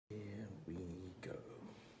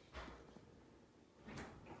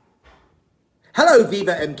Hello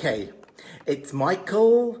VivaMK, it's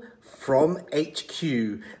Michael from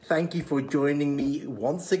HQ. Thank you for joining me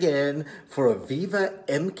once again for a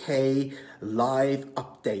VivaMK live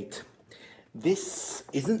update. This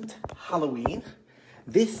isn't Halloween,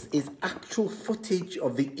 this is actual footage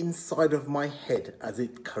of the inside of my head as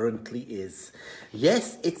it currently is.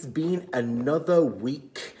 Yes, it's been another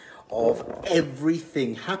week of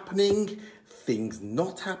everything happening, things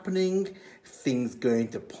not happening, things going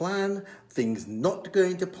to plan, things not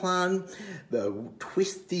going to plan, the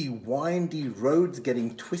twisty, windy roads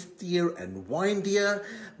getting twistier and windier.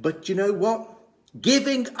 But you know what?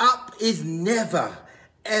 Giving up is never,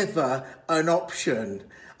 ever an option.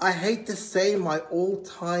 I hate to say my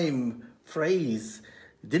all-time phrase,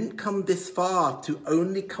 didn't come this far to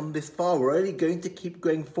only come this far. We're only going to keep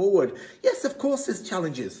going forward. Yes, of course, there's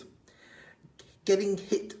challenges. Getting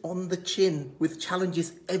hit on the chin with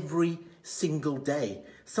challenges every single day,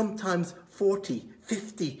 sometimes 40,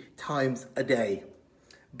 50 times a day.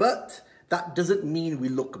 But that doesn't mean we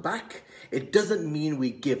look back. It doesn't mean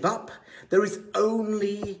we give up. There is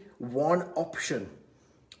only one option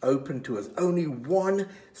open to us, only one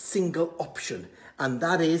single option, and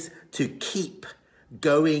that is to keep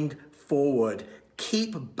going forward,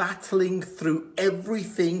 keep battling through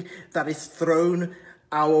everything that is thrown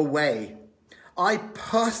our way. I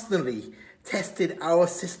personally tested our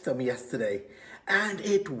system yesterday and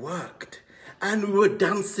it worked. And we were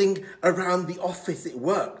dancing around the office, it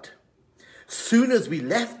worked. Soon as we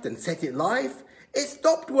left and set it live, it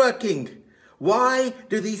stopped working. Why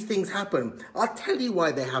do these things happen? I'll tell you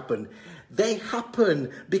why they happen. They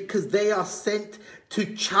happen because they are sent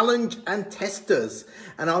to challenge and testers.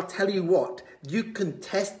 And I'll tell you what, you can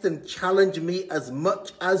test and challenge me as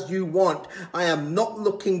much as you want. I am not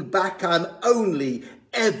looking back. I'm only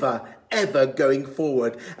ever going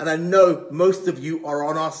forward. And I know most of you are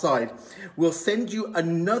on our side. We'll send you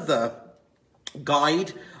another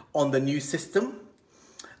guide on the new system.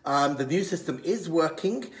 The new system is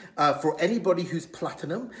working for anybody who's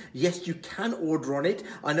platinum. Yes, you can order on it.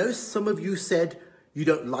 I know some of you said you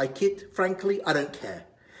don't like it. Frankly, I don't care.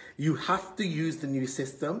 You have to use the new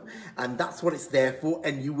system, and that's what it's there for,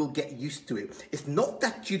 and you will get used to it. It's not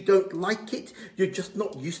that you don't like it, you're just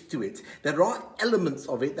not used to it. There are elements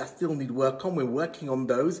of it that still need work on. We're working on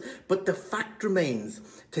those, but the fact remains,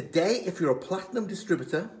 today, if you're a platinum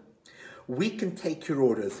distributor, we can take your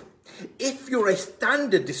orders. If you're a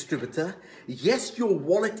standard distributor, yes, your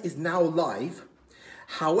wallet is now live.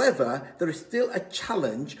 However, there is still a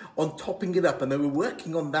challenge on topping it up, and then we're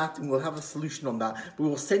working on that, and we'll have a solution on that. We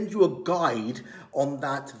will send you a guide on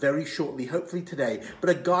that very shortly, hopefully today, but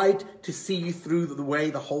a guide to see you through the way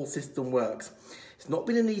the whole system works. It's not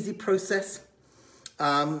been an easy process.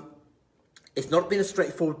 It's not been a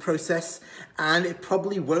straightforward process, and it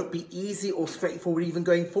probably won't be easy or straightforward even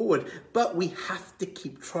going forward, but we have to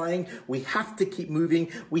keep trying, we have to keep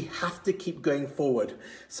moving, we have to keep going forward.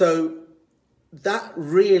 So that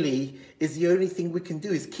really is the only thing we can do,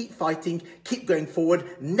 is keep fighting, keep going forward,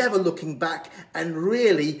 never looking back, and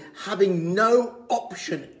really having no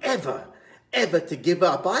option ever to give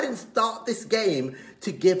up. I didn't start this game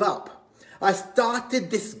to give up. I started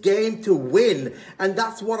this game to win, and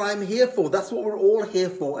that's what I'm here for. That's what we're all here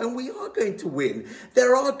for, and we are going to win.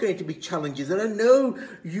 There are going to be challenges, and I know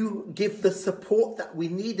you give the support that we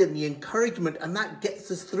need and the encouragement, and that gets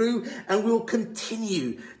us through, and we'll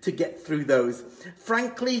continue to get through those.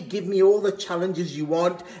 Frankly, give me all the challenges you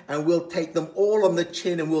want, and we'll take them all on the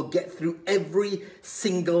chin, and we'll get through every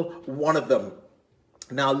single one of them.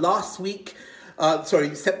 Now, last week,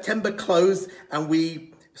 September closed, and we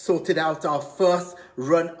sorted out our first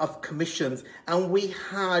run of commissions, and we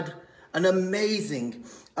had an amazing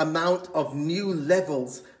amount of new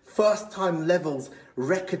levels, first-time levels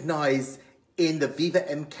recognized in the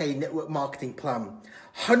VivaMK network marketing plan.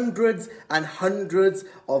 Hundreds and hundreds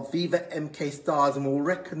of VivaMK stars, and we'll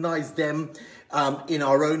recognize them in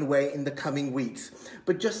our own way in the coming weeks.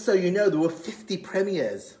 But just so you know, there were 50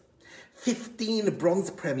 premieres, 15 bronze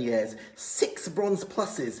premieres, 6 bronze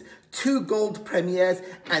pluses, 2 gold premieres,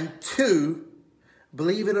 and 2,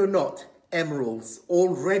 believe it or not, emeralds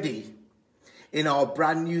already in our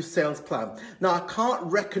brand new sales plan. Now, I can't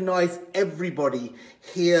recognize everybody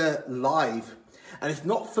here live, and it's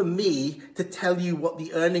not for me to tell you what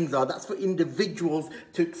the earnings are. That's for individuals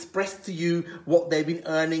to express to you what they've been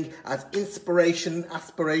earning as inspiration and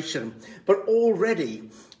aspiration. But already,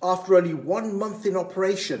 after only 1 month in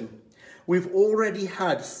operation, we've already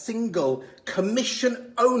had single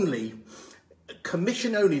commission only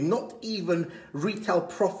commission only, not even retail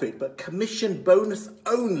profit, but commission bonus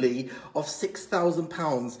only of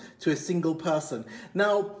 £6,000 to a single person.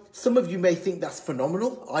 Now, some of you may think that's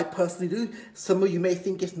phenomenal. I personally do. Some of you may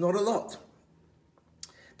think it's not a lot.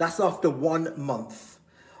 That's after 1 month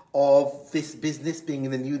of this business being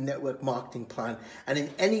in the new network marketing plan. And in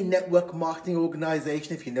any network marketing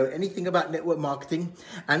organization, if you know anything about network marketing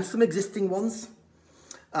and some existing ones,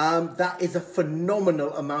 that is a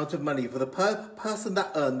phenomenal amount of money for the person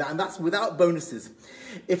that earned that, and that's without bonuses.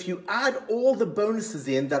 If you add all the bonuses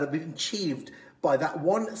in that have been achieved by that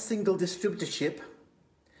one single distributorship,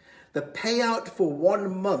 the payout for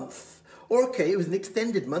 1 month, or okay, it was an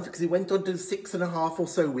extended month because it went on to 6.5 or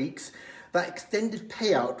so weeks, that extended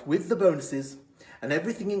payout with the bonuses and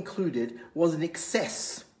everything included was in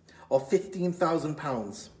excess of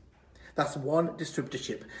 £15,000. That's one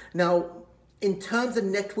distributorship. Now, in terms of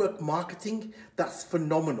network marketing, that's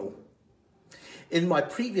phenomenal. In my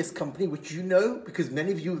previous company, which you know, because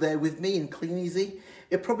many of you were there with me in Kleeneze,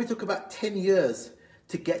 it probably took about 10 years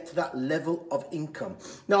to get to that level of income.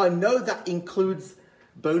 Now, I know that includes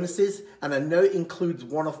bonuses and I know it includes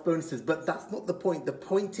one-off bonuses, but that's not the point. The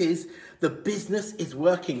point is the business is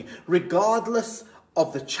working regardless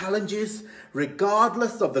of the challenges,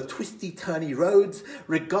 regardless of the twisty turny roads,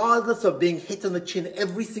 regardless of being hit on the chin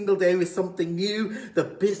every single day with something new, the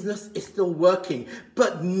business is still working.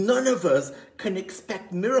 But none of us can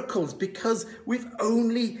expect miracles because we've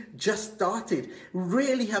only just started,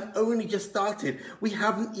 really have only just started. We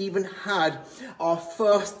haven't even had our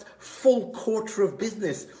first full quarter of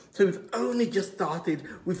business. So we've only just started,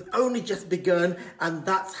 we've only just begun, and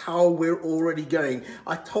that's how we're already going.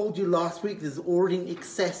 I told you last week there's already in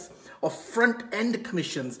excess of front-end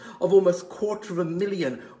commissions of almost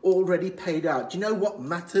 $250,000 already paid out. Do you know what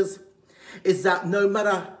matters? Is that no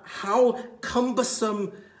matter how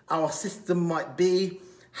cumbersome our system might be,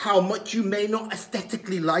 how much you may not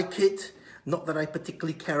aesthetically like it, not that I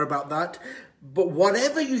particularly care about that, but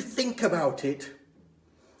whatever you think about it,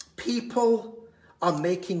 people are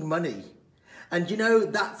making money. And you know,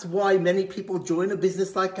 that's why many people join a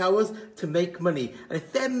business like ours, to make money. And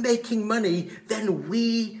if they're making money, then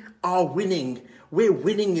we are winning. We're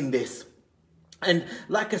winning in this. And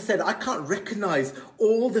like I said, I can't recognize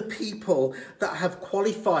all the people that have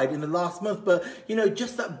qualified in the last month, but you know,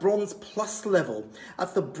 just that bronze plus level,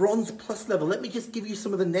 at the bronze plus level, let me just give you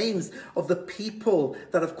some of the names of the people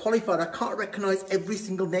that have qualified. I can't recognize every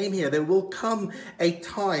single name here. There will come a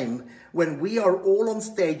time when we are all on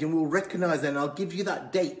stage and we'll recognize them. I'll give you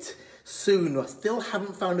that date soon. I still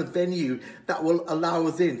haven't found a venue that will allow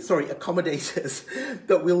us in, accommodate us,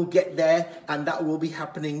 that will get there, and that will be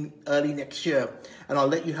happening early next year. And I'll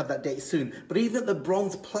let you have that date soon. But even at the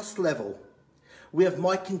bronze plus level, we have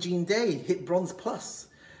Mike and Jean Day hit bronze plus.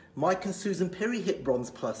 Mike and Susan Perry hit bronze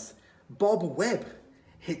plus. Bob Webb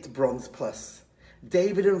hit bronze plus.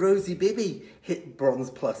 David and Rosie Bibby hit bronze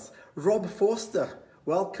plus. Rob Forster,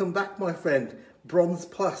 welcome back, my friend, bronze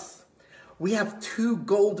plus. We have 2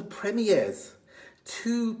 gold premieres,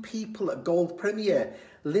 2 people at gold premiere.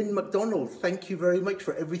 Lynn MacDonald, thank you very much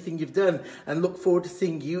for everything you've done, and look forward to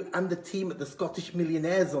seeing you and the team at the Scottish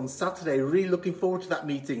Millionaires on Saturday. Really looking forward to that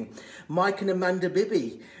meeting. Mike and Amanda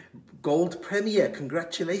Bibby, gold premiere,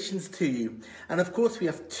 congratulations to you. And of course we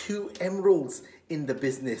have 2 emeralds in the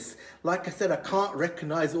business. Like I said, I can't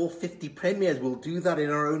recognize all 50 premieres. We'll do that in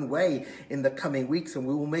our own way in the coming weeks and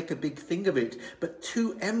we will make a big thing of it. But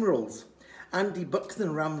 2 emeralds. Andy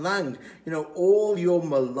Buxton, Ram Lang, you know, all your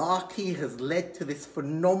malarkey has led to this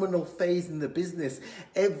phenomenal phase in the business.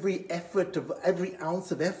 Every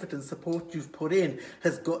ounce of effort and support you've put in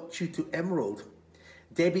has got you to emerald.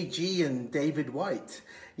 Debbie G and David White,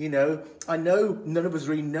 you know, I know none of us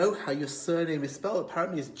really know how your surname is spelled.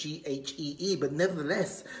 Apparently it's G-H-E-E, but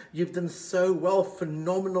nevertheless, you've done so well.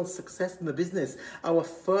 Phenomenal success in the business. Our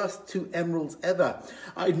first 2 emeralds ever.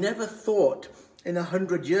 I never thought in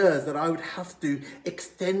 100 years that I would have to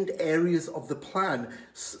extend areas of the plan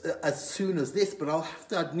as soon as this, but I'll have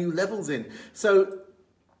to add new levels in. So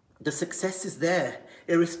the success is there,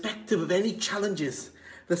 irrespective of any challenges.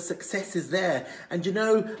 The success is there. And you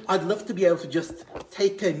know, I'd love to be able to just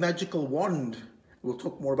take a magical wand, we'll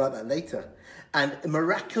talk more about that later, and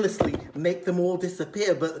miraculously make them all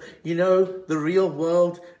disappear. But you know, the real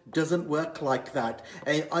world doesn't work like that.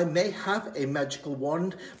 And I may have a magical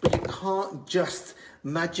wand, but you can't just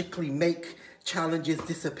magically make challenges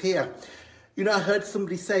disappear. You know, I heard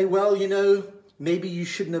somebody say, well, you know, maybe you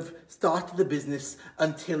shouldn't have started the business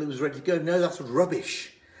until it was ready to go. No, that's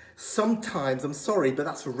rubbish. Sometimes, I'm sorry, but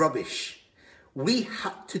that's rubbish. We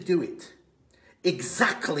had to do it.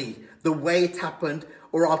 exactly the way it happened,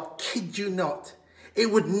 or I'll kid you not,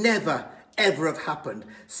 it would never ever have happened.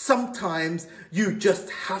 Sometimes you just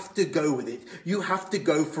have to go with it. You have to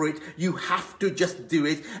go for it. You have to just do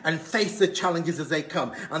it and face the challenges as they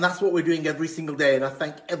come. And that's what we're doing every single day. And I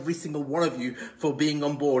thank every single one of you for being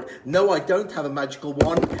on board. No, I don't have a magical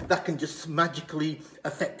wand that can just magically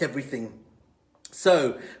affect everything.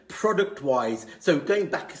 So product-wise, so going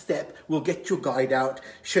back a step, we'll get your guide out,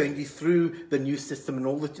 showing you through the new system and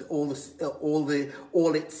all its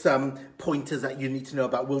pointers that you need to know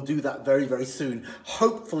about. We'll do that very, very soon.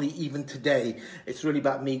 Hopefully, even today. It's really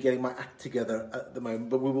about me getting my act together at the moment,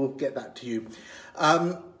 but we will get that to you.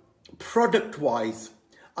 Product-wise,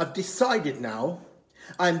 I've decided now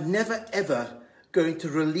I'm never ever going to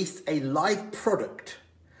release a live product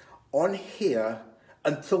on here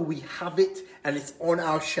until we have it and it's on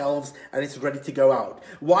our shelves and it's ready to go out.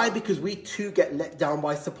 Why? Because we too get let down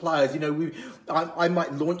by suppliers. You know, I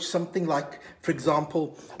might launch something like, for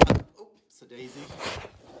example, oops, a daisy.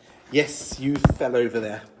 Yes, you fell over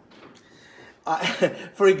there.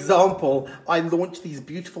 For example, I launched these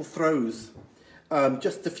beautiful throws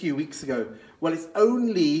just a few weeks ago. Well, it's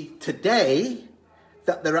only today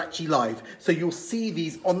that they're actually live. So you'll see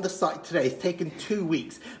these on the site today. It's taken 2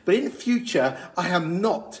 weeks. But in future, I am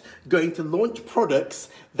not going to launch products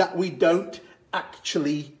that we don't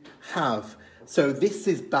actually have. So this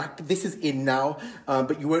is back, this is in now,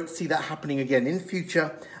 but you won't see that happening again. In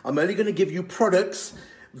future, I'm only going to give you products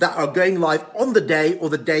that are going live on the day or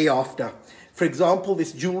the day after. For example,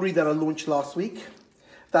 this jewelry that I launched last week,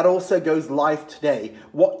 that also goes live today.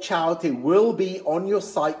 Watch out, it will be on your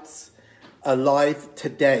sites alive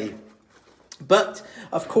today. But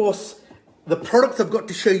of course, the products I've got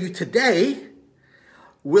to show you today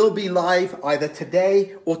will be live either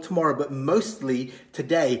today or tomorrow, but mostly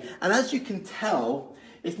today. And as you can tell,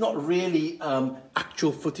 it's not really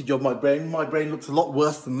actual footage of my brain. My brain looks a lot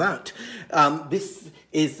worse than that. This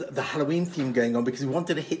is the Halloween theme going on because we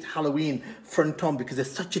wanted to hit Halloween front on because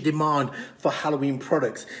there's such a demand for Halloween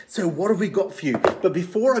products. So what have we got for you? But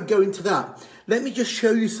before I go into that, let me just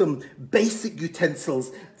show you some basic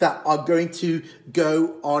utensils that are going to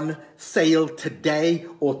go on sale today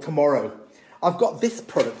or tomorrow. I've got this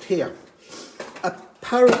product here.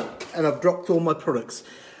 And I've dropped all my products.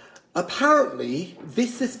 Apparently,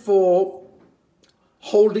 this is for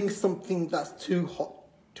holding something that's too hot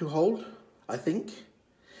to hold, I think.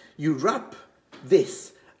 You wrap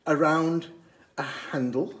this around a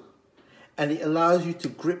handle and it allows you to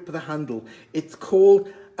grip the handle. It's called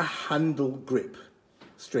a handle grip,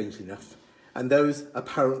 strangely enough. And those,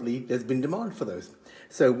 apparently, there's been demand for those.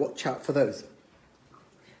 So watch out for those.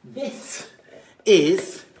 This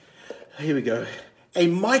is, here we go, a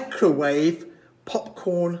microwave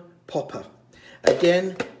popcorn popper.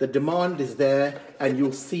 Again, the demand is there and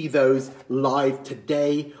you'll see those live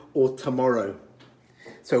today or tomorrow.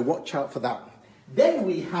 So watch out for that. Then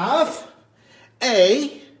we have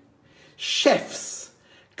a chef's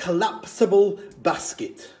collapsible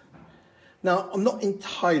basket. Now, I'm not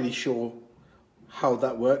entirely sure how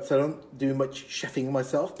that works. I don't do much chefing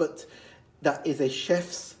myself, but that is a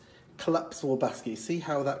chef's collapsible basket. You see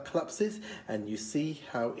how that collapses and you see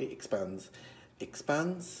how it expands.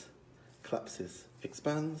 Expands, collapses,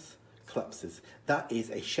 expands, collapses. That is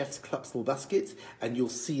a chef's collapsible basket and you'll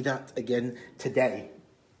see that again today.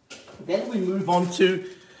 Then we move on to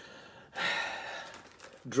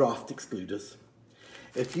draft excluders.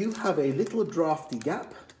 If you have a little drafty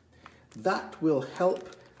gap, that will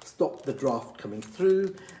help stop the draft coming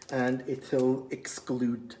through and it'll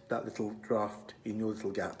exclude that little draft in your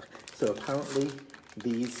little gap. So apparently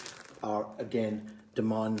these are, again,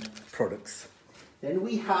 demand products. Then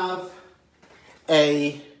we have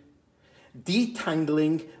a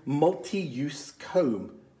detangling multi-use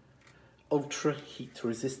comb, ultra heat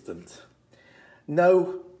resistant.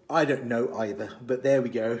 No, I don't know either, but there we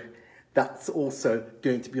go. That's also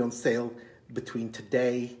going to be on sale between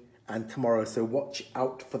today and tomorrow, so watch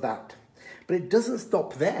out for that. But it doesn't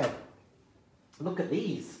stop there. Look at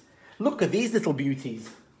these. Look at these little beauties.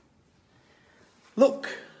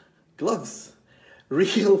 Look, gloves,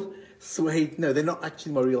 real suede. No, they're not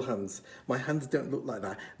actually my real hands. My hands don't look like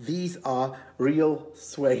that. These are real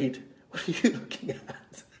suede. What are you looking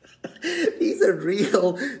at? These are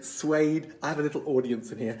real suede. I have a little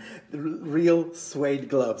audience in here. Real suede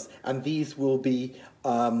gloves, and these will be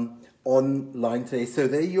online today. So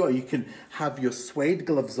there you are. You can have your suede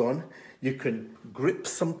gloves on. You can grip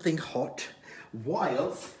something hot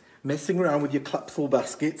whilst messing around with your collapsible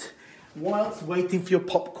basket whilst waiting for your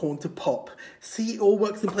popcorn to pop. See, it all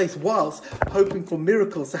works in place whilst hoping for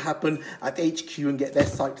miracles to happen at HQ and get their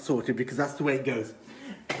site sorted, because that's the way it goes.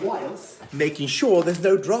 Whilst making sure there's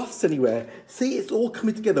no drafts anywhere. See, it's all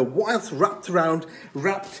coming together whilst wrapped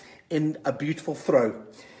in a beautiful throw.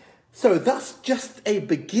 So that's just a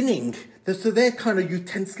beginning. So they're kind of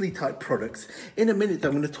utensil type products. In a minute,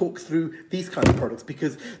 I'm going to talk through these kind of products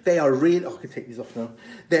because they are really, oh, I can take these off now.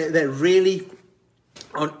 They're really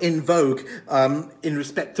in vogue in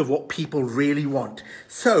respect of what people really want.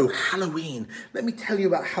 So Halloween, let me tell you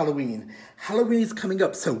about Halloween. Halloween is coming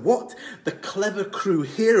up. So what the clever crew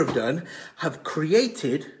here have done, have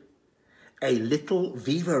created a little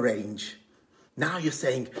Viva range. Now you're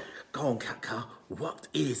saying, go on, Khatkar, what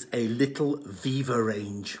is a little Viva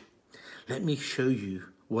range? Let me show you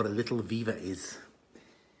what a little Viva is.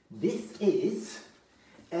 This is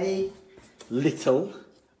a little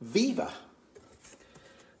Viva.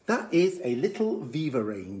 That is a little Viva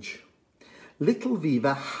range. Little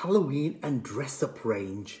Viva Halloween and dress up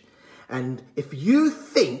range. And if you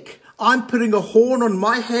think I'm putting a horn on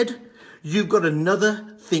my head, you've got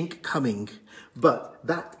another think coming. But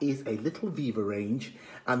that is a little Viva range,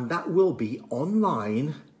 and that will be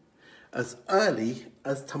online as early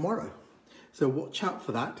as tomorrow. So watch out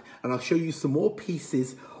for that, and I'll show you some more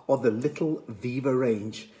pieces of the little Viva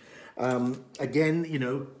range. Again, you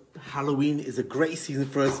know, Halloween is a great season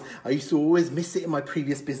for us. I used to always miss it in my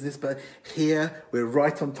previous business, but here we're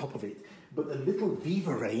right on top of it. But the little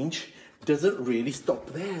Viva range doesn't really stop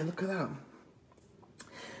there. Look at that.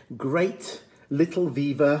 Great little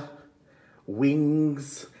Viva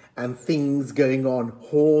wings and things going on,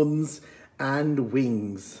 horns and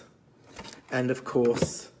wings. And of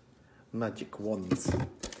course, magic wands.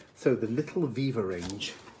 So the little Viva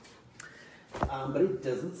range. But it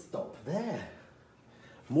doesn't stop there.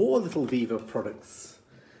 More little Viva products.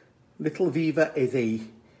 Little Viva is a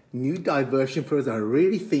new diversion for us. I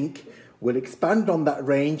really think we'll expand on that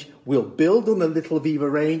range. We'll build on the little Viva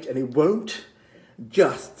range, and it won't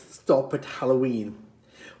just stop at Halloween.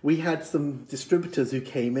 We had some distributors who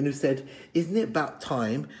came in who said, isn't it about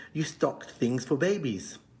time you stocked things for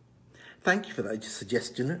babies? Thank you for that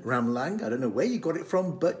suggestion, Ram Lang. I don't know where you got it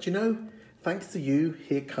from, but you know, thanks to you,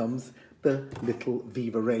 here comes the little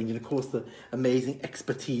Viva range. And of course, the amazing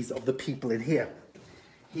expertise of the people in here.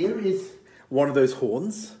 Here is one of those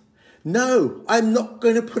horns. No, I'm not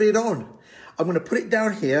going to put it on. I'm going to put it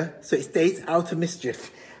down here so it stays out of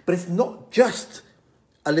mischief. But it's not just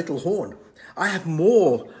a little horn. I have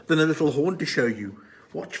more than a little horn to show you.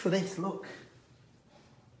 Watch for this, look.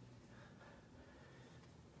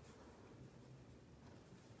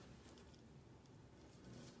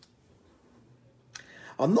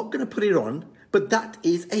 I'm not going to put it on, but that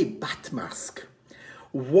is a bat mask.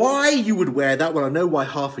 Why you would wear that? Well, I know why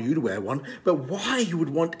half of you would wear one, but why you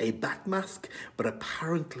would want a bat mask? But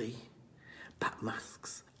apparently, bat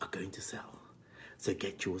masks are going to sell. So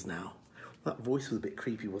get yours now. That voice was a bit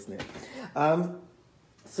creepy, wasn't it?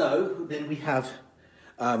 So then we have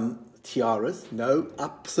tiaras. No,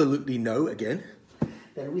 absolutely no again.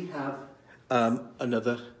 Then we have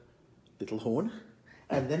another little horn.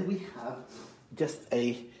 And then we have just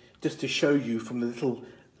to show you from the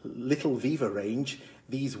little Viva range,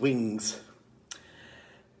 these wings.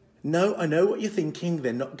 No, I know what you're thinking.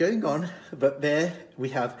 They're not going on, but there we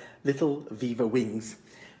have little Viva wings.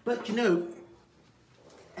 But you know,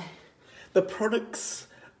 the products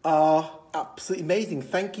are absolutely amazing.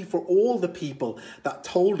 Thank you for all the people that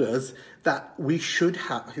told us that we should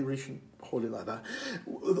have, we shouldn't hold it like that.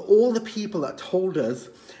 All the people that told us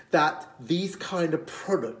that these kind of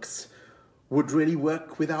products would really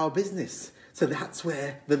work with our business. So that's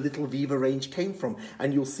where the little Viva range came from.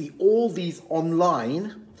 And you'll see all these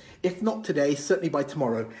online, if not today, certainly by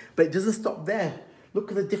tomorrow. But it doesn't stop there. Look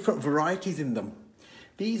at the different varieties in them.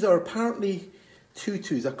 These are apparently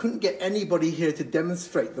tutus. I couldn't get anybody here to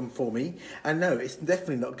demonstrate them for me. And no, it's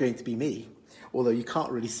definitely not going to be me, although you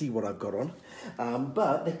can't really see what I've got on.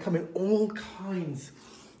 But they come in all kinds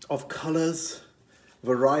of colours,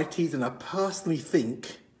 varieties, and I personally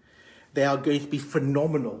think they are going to be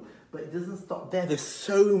phenomenal. But it doesn't stop there. There's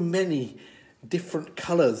so many different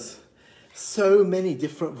colours, so many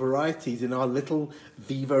different varieties in our little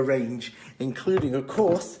Viva range, including, of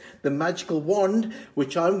course, the magical wand,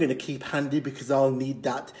 which I'm going to keep handy because I'll need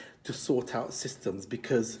that to sort out systems,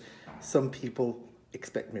 because some people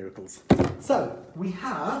expect miracles. So we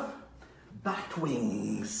have bat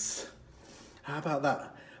wings. How about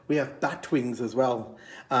that? We have bat wings as well.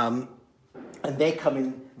 And they come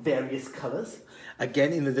in various colours,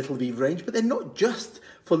 again in the little Viva range, but they're not just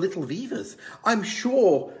for little Vivas. I'm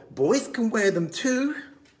sure boys can wear them too.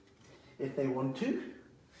 if they want to.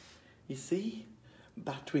 You see?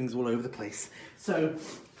 Bat wings all over the place. So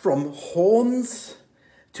from horns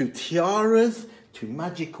to tiaras to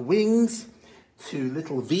magic wings to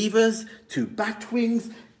little vivas to bat wings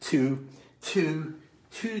to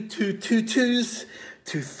tutus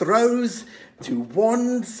to throws to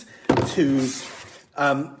wands to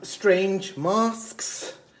strange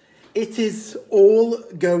masks. It is all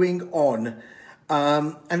going on.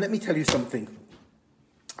 And let me tell you something.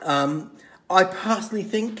 I personally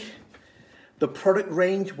think the product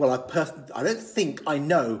range, well, I don't think, I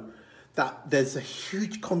know that there's a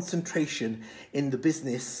huge concentration in the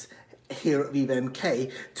business here at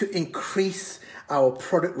VivaMK to increase our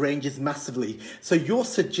product ranges massively. So your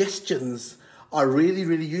suggestions are really,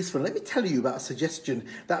 really useful. Let me tell you about a suggestion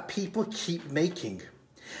that people keep making.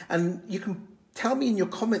 And you can tell me in your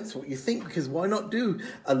comments what you think, because why not do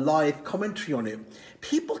a live commentary on it?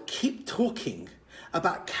 People keep talking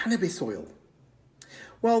about cannabis oil.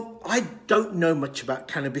 Well, I don't know much about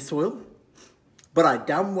cannabis oil, but I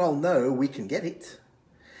damn well know we can get it.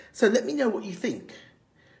 So let me know what you think.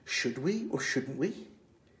 Should we or shouldn't we?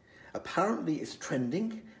 Apparently it's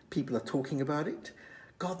trending. People are talking about it.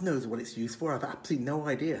 God knows what it's used for. I have absolutely no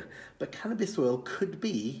idea. But cannabis oil could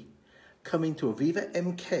be coming to a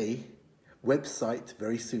VivaMK website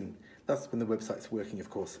very soon. That's when the website's working,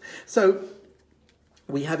 of course. So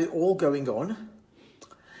we have it all going on,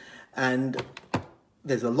 and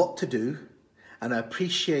there's a lot to do, and I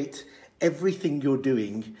appreciate everything you're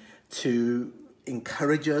doing to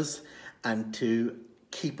encourage us and to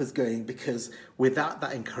keep us going, because without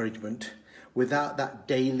that encouragement, without that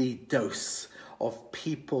daily dose of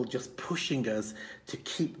people just pushing us to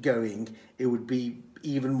keep going, it would be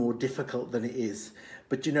even more difficult than it is.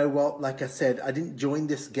 But you know what? Like I said, I didn't join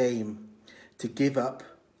this game to give up,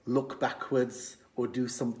 look backwards, or do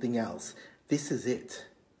something else. This is it.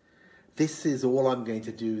 This is all I'm going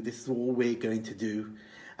to do. This is all we're going to do.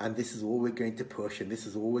 And this is all we're going to push. And this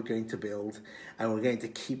is all we're going to build. And we're going to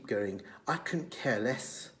keep going. I couldn't care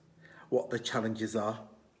less what the challenges are.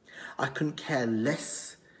 I couldn't care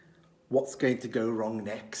less what's going to go wrong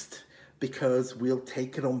next, because we'll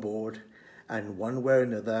take it on board. And one way or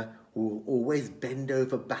another, we'll always bend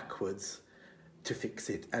over backwards to fix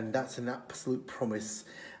it. And that's an absolute promise.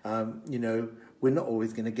 You know, we're not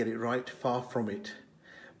always going to get it right, far from it.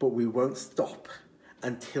 But we won't stop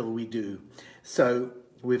until we do. So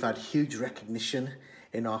we've had huge recognition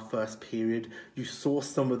in our first period. You saw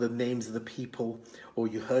some of the names of the people, or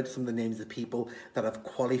you heard some of the names of the people that have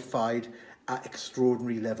qualified at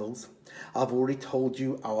extraordinary levels. I've already told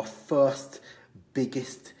you our first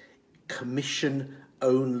biggest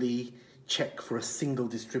commission-only check for a single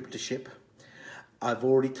distributorship. I've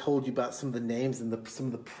already told you about some of the names and some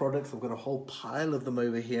of the products. I've got a whole pile of them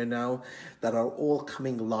over here now that are all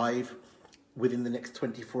coming live within the next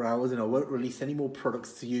 24 hours, and I won't release any more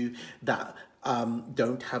products to you that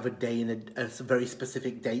don't have a day and a very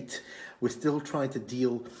specific date. We're still trying to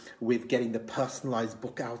deal with getting the personalized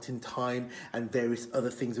book out in time and various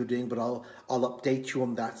other things we're doing, but I'll update you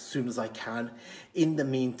on that as soon as I can. In the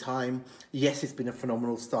meantime, yes, it's been a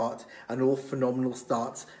phenomenal start, and all phenomenal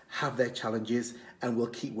starts have their challenges, and we'll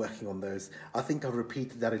keep working on those. I think I've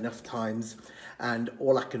repeated that enough times, and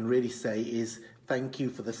all I can really say is thank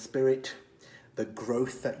you for the spirit, the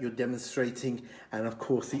growth that you're demonstrating, and of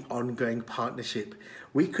course the ongoing partnership.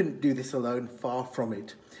 We couldn't do this alone, far from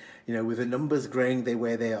it. You know, with the numbers growing the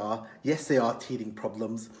way they are, yes, they are teething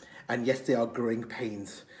problems, and yes, they are growing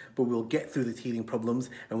pains, but we'll get through the teething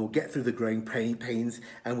problems, and we'll get through the growing pains,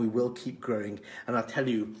 and we will keep growing. And I'll tell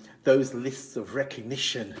you, those lists of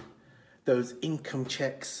recognition, those income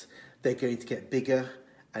checks, they're going to get bigger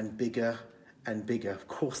and bigger and bigger. Of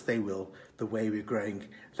course they will, the way we're growing.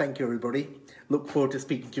 Thank you, everybody. Look forward to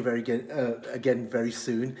speaking to you again very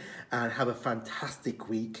soon, and have a fantastic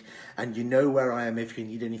week. And you know where I am if you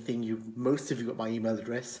need anything. Most of you got my email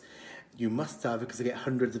address. You must have, because I get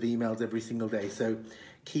hundreds of emails every single day. So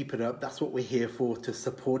keep it up. That's what we're here for, to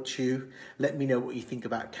support you. Let me know what you think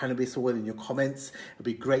about cannabis oil in your comments. It'd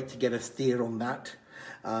be great to get a steer on that.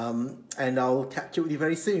 And I'll catch up with you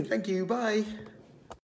very soon. Thank you. Bye.